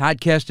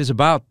podcast is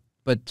about.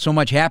 But so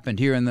much happened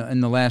here in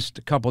the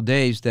last couple of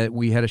days that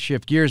we had to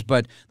shift gears.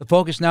 But the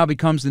focus now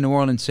becomes the New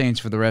Orleans Saints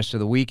for the rest of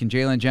the week. And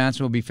Jalen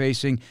Johnson will be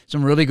facing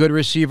some really good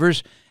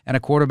receivers and a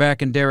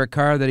quarterback in Derek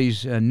Carr that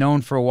he's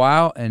known for a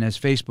while and has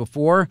faced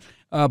before.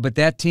 But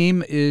that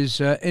team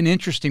is an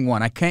interesting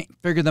one. I can't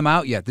figure them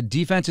out yet. The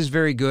defense is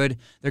very good.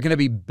 They're going to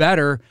be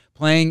better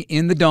playing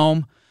in the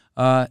Dome.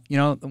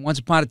 Once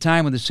upon a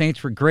time when the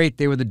Saints were great,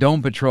 they were the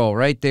Dome Patrol,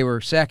 right? They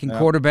were sacking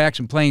quarterbacks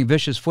and playing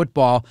vicious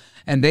football,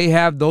 and they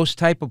have those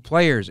type of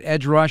players,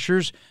 edge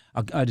rushers,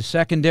 a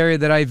secondary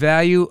that I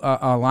value,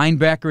 a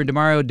linebacker in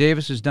Demario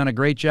Davis has done a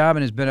great job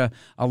and has been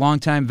a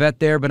long-time vet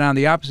there. But on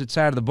the opposite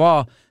side of the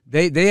ball,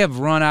 they have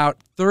run out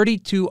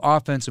 32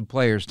 offensive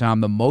players,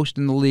 Tom, the most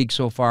in the league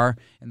so far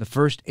in the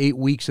first 8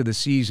 weeks of the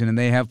season, and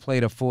they have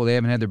played they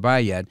haven't had their bye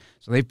yet.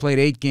 So they've played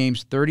 8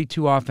 games,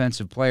 32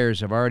 offensive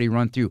players have already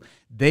run through.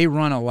 They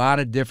run a lot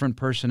of different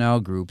personnel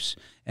groups,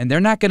 and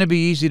they're not going to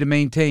be easy to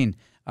maintain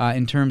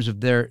in terms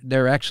of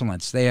their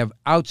excellence. They have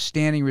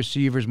outstanding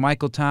receivers.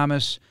 Michael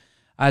Thomas,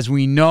 as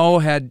we know,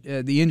 had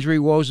the injury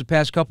woes the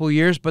past couple of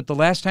years, but the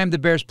last time the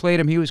Bears played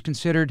him, he was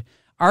considered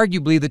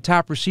arguably the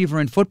top receiver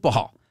in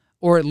football,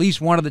 or at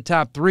least one of the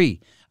top 3.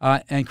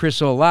 And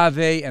Chris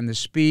Olave and the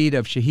speed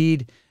of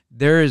Shaheed,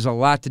 there is a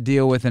lot to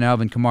deal with, and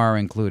Alvin Kamara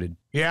included.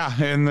 Yeah,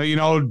 and,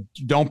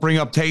 don't bring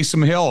up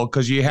Taysom Hill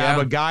because you have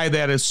a guy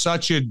that is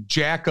such a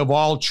jack of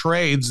all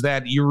trades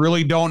that you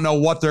really don't know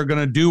what they're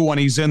going to do when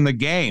he's in the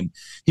game.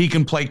 He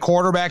can play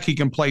quarterback, he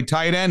can play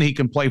tight end, he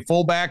can play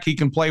fullback, he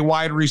can play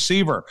wide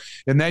receiver.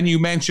 And then you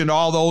mentioned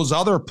all those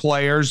other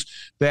players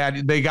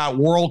that they got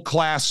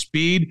world-class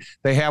speed.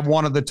 They have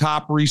one of the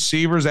top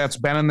receivers that's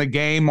been in the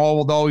game,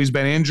 although he's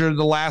been injured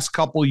the last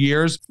couple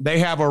years. They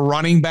have a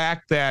running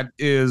back that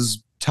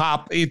is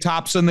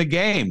tops in the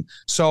game.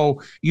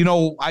 So,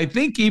 I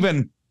think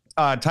even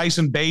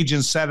Tyson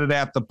Bagent said it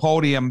at the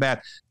podium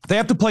that they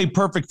have to play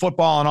perfect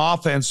football on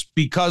offense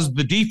because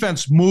the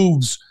defense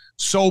moves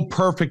so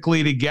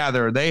perfectly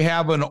together. They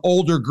have an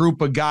older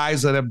group of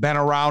guys that have been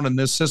around in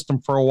this system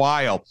for a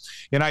while.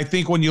 And I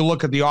think when you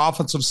look at the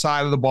offensive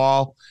side of the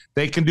ball,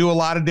 they can do a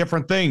lot of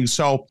different things.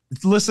 So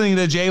listening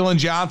to Jalen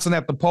Johnson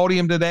at the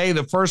podium today,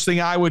 the first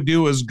thing I would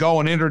do is go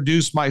and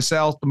introduce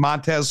myself to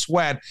Montez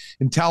Sweat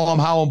and tell him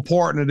how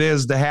important it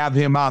is to have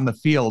him on the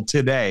field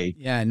today.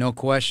 Yeah, no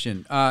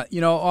question.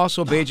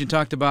 Also Bagent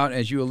talked about,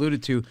 as you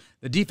alluded to,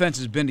 the defense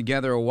has been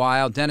together a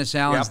while. Dennis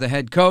Allen's the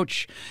head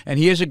coach, and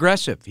he is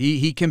aggressive.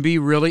 He can be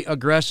really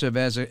aggressive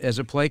as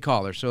a play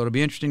caller. So it'll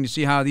be interesting to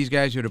see how these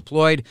guys are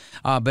deployed.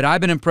 But I've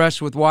been impressed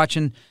with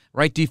watching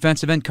right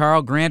defensive end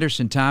Carl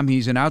Granderson, Tom.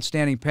 He's an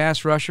outstanding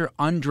pass rusher,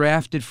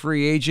 undrafted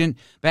free agent.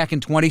 Back in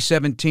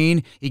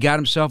 2017, he got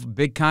himself a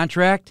big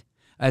contract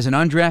as an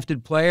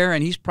undrafted player,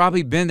 and he's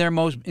probably been their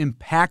most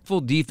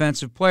impactful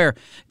defensive player,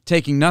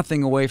 taking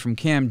nothing away from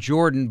Cam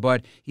Jordan,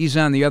 but he's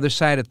on the other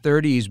side of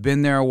 30. He's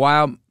been there a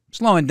while,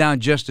 slowing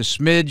down just a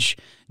smidge.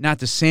 Not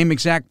the same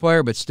exact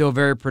player, but still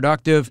very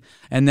productive.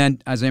 And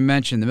then, as I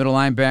mentioned, the middle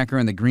linebacker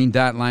and the green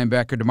dot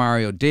linebacker,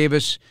 Demario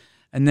Davis.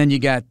 And then you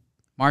got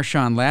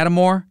Marshawn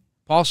Lattimore.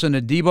 Paulson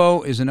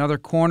Adebo is another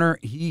corner.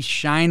 He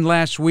shined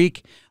last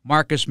week.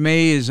 Marcus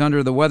May is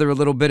under the weather a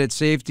little bit at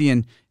safety,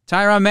 and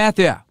Tyrann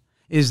Mathieu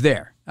is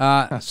there.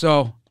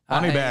 Honey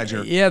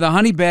Badger. The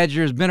Honey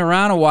Badger has been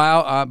around a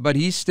while, but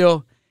he's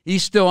still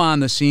on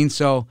the scene.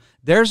 So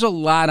there's a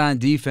lot on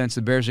defense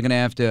the Bears are going to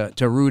have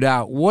to root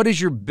out. What is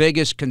your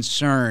biggest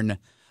concern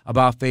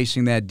about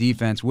facing that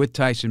defense with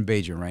Tyson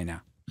Bagent right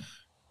now?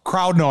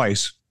 Crowd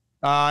noise.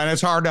 And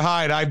it's hard to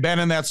hide. I've been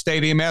in that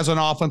stadium as an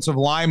offensive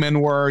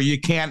lineman where you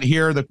can't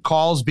hear the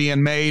calls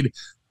being made,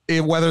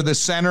 whether the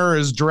center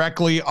is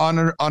directly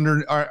under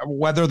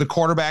whether the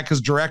quarterback is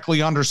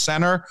directly under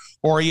center,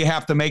 or you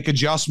have to make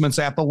adjustments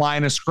at the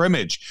line of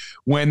scrimmage.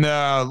 When the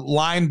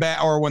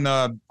linebacker or when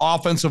the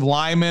offensive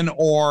lineman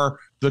or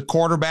the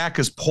quarterback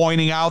is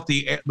pointing out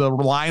the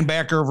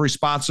linebacker of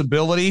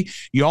responsibility,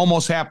 you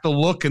almost have to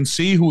look and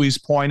see who he's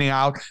pointing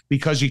out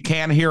because you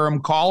can't hear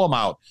him call him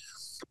out.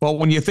 But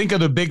when you think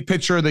of the big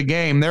picture of the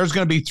game, there's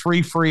going to be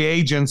 3 free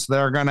agents that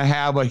are going to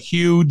have a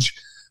huge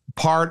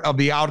part of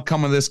the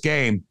outcome of this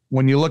game.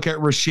 When you look at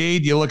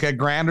Rashid, you look at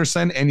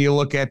Granderson, and you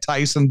look at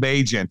Tyson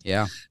Bagent.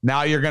 Yeah.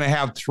 Now you're going to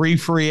have 3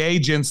 free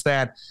agents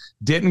that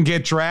didn't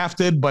get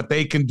drafted, but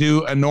they can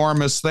do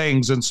enormous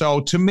things. And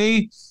so to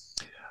me,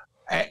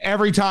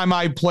 every time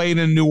I played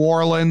in New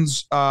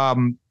Orleans,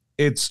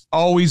 it's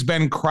always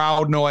been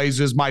crowd noise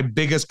is my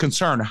biggest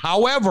concern.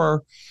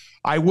 However,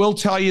 I will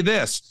tell you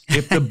this.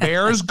 If the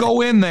Bears go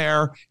in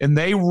there and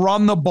they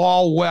run the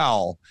ball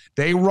well,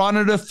 they run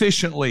it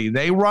efficiently,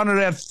 they run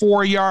it at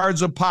 4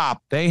 yards a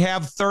pop, they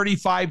have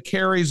 35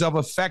 carries of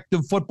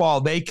effective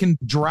football, they can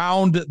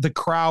drown the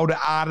crowd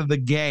out of the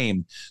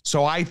game.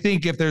 So I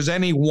think if there's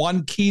any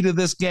one key to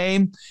this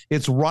game,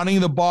 it's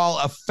running the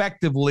ball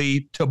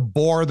effectively to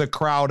bore the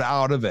crowd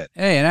out of it.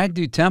 Hey, and I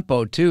do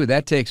tempo too.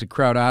 That takes a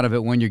crowd out of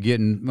it when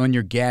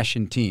you're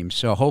gashing teams.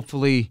 So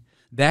hopefully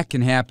that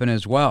can happen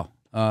as well.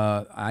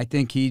 I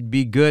think he'd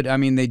be good. I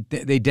mean,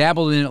 they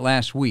dabbled in it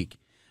last week,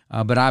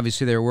 but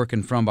obviously they're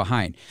working from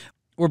behind.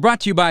 We're brought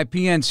to you by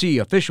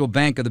PNC, official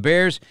bank of the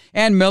Bears,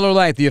 and Miller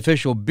Lite, the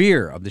official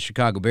beer of the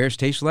Chicago Bears.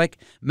 Tastes like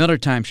Miller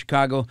Time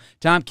Chicago.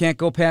 Tom, can't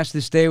go past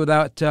this day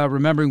without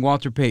remembering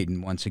Walter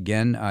Payton once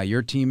again,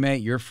 your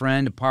teammate, your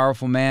friend, a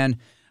powerful man.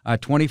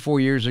 24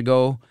 years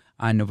ago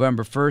on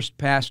November 1st,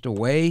 passed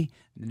away.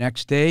 The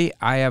next day,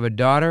 I have a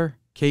daughter,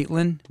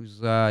 Caitlin, who's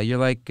you're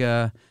like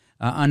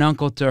an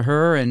uncle to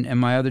her and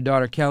my other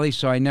daughter, Kelly,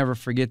 so I never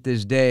forget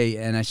this day.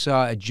 And I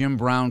saw a Jim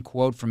Brown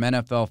quote from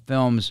NFL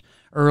Films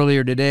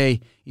earlier today.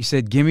 He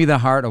said, "Give me the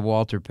heart of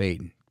Walter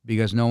Payton,"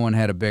 because no one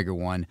had a bigger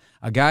one.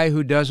 A guy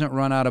who doesn't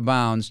run out of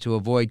bounds to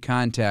avoid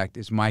contact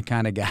is my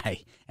kind of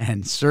guy.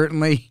 And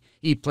certainly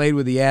he played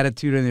with the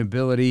attitude and the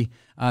ability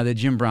that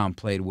Jim Brown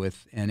played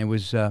with. And it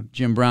was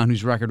Jim Brown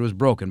whose record was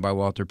broken by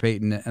Walter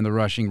Payton and the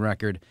rushing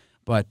record.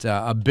 But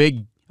a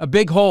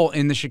big hole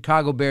in the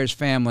Chicago Bears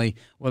family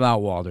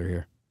without Walter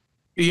here.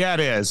 Yeah, it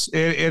is.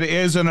 It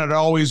is, and it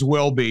always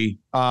will be,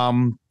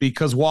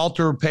 because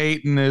Walter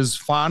Payton is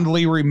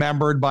fondly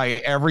remembered by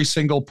every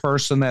single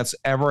person that's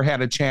ever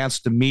had a chance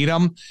to meet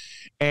him,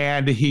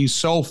 and he's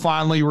so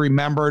fondly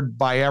remembered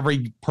by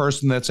every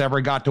person that's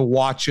ever got to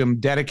watch him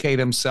dedicate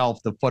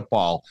himself to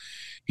football.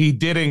 He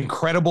did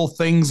incredible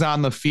things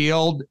on the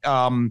field.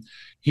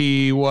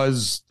 He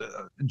was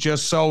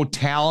just so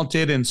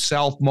talented and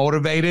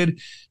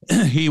self-motivated.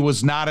 He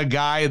was not a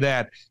guy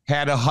that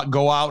had to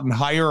go out and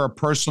hire a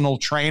personal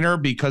trainer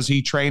because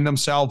he trained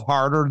himself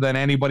harder than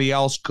anybody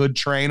else could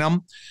train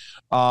him.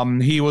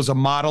 He was a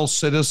model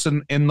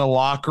citizen in the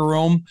locker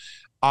room,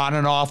 on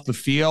and off the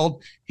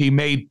field. He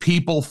made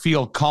people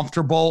feel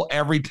comfortable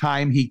every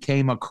time he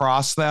came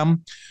across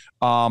them.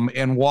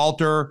 And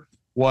Walter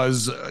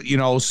was,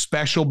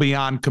 special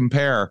beyond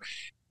compare.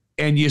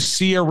 And you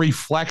see a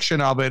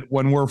reflection of it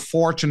when we're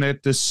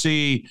fortunate to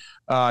see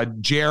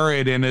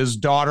Jared and his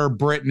daughter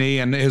Brittany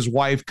and his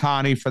wife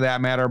Connie, for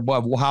that matter,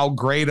 but how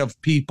great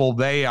of people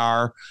they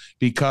are,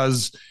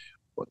 because,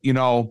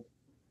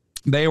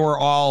 they were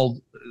all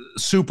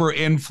super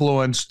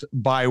influenced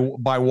by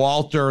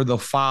Walter, the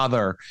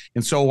father.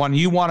 And so when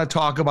you want to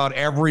talk about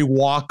every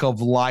walk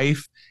of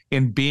life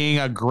and being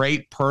a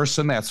great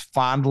person that's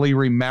fondly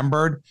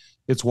remembered,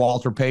 it's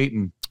Walter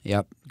Payton.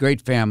 Yep.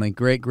 Great family.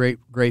 Great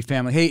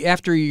family. Hey,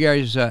 after you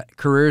guys'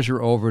 careers were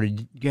over,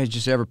 did you guys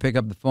just ever pick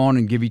up the phone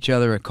and give each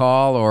other a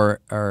call or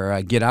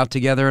get out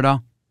together at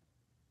all?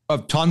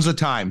 Tons of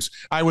times.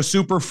 I was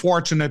super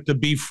fortunate to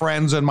be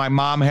friends, and my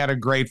mom had a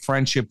great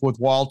friendship with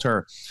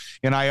Walter.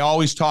 And I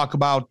always talk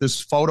about this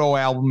photo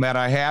album that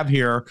I have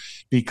here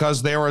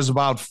because there was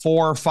about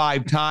 4 or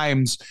 5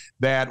 times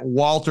that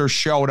Walter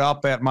showed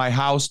up at my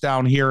house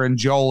down here in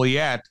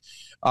Joliet.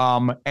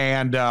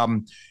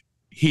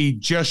 He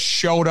just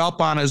showed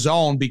up on his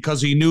own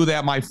because he knew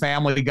that my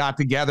family got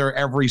together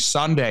every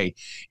Sunday.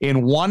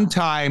 And one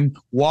time,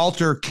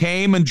 Walter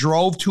came and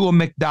drove to a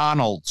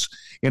McDonald's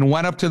and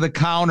went up to the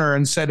counter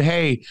and said,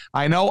 "Hey,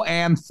 I know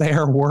Ann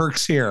Thayer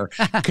works here.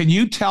 Can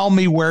you tell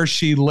me where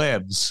she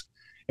lives?"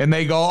 And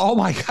they go, "Oh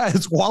my God,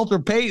 it's Walter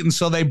Payton."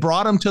 So they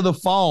brought him to the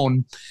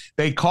phone.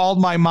 They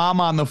called my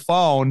mom on the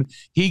phone.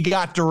 He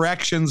got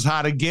directions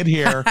how to get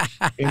here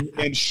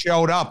and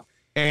showed up.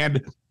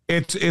 And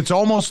it's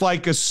almost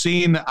like a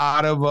scene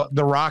out of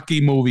the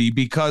Rocky movie,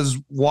 because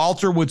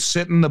Walter would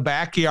sit in the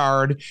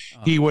backyard.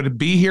 He would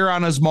be here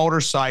on his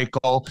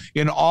motorcycle,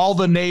 and all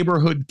the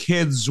neighborhood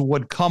kids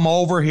would come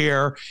over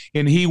here,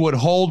 and he would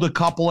hold a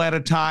couple at a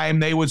time.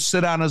 They would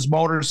sit on his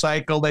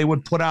motorcycle. They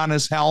would put on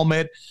his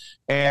helmet.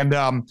 And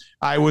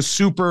I was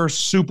super,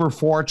 super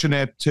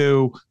fortunate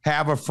to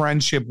have a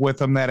friendship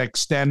with him that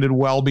extended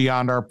well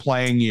beyond our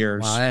playing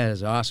years. Wow, that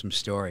is an awesome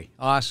story.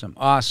 Awesome.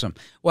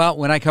 Well,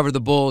 when I covered the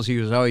Bulls, he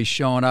was always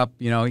showing up.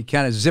 You know, he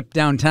kind of zipped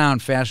downtown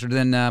faster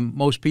than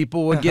most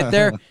people would get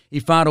there. He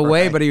found a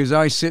way, but he was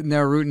always sitting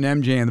there rooting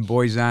MJ and the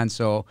boys on,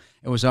 so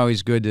it was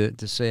always good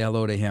to say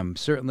hello to him.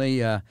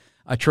 Certainly a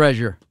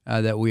treasure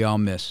that we all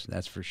miss,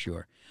 that's for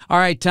sure. All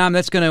right, Tom,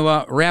 that's going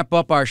to wrap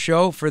up our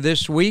show for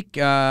this week.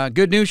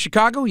 Good news,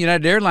 Chicago.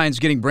 United Airlines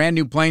getting brand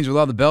new planes with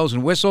all the bells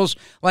and whistles,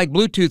 like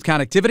Bluetooth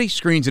connectivity,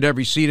 screens at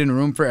every seat, and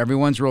room for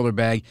everyone's roller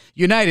bag.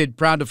 United,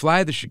 proud to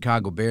fly the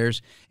Chicago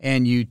Bears,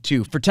 and you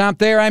too. For Tom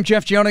Thayer, I'm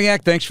Jeff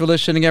Joniak. Thanks for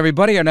listening,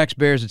 everybody. Our next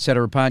Bears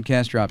Etc.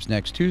 podcast drops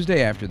next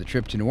Tuesday after the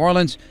trip to New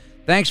Orleans.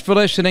 Thanks for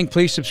listening.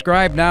 Please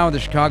subscribe now to the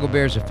Chicago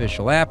Bears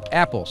official app,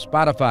 Apple,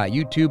 Spotify,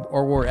 YouTube,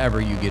 or wherever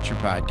you get your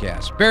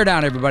podcasts. Bear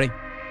down, everybody.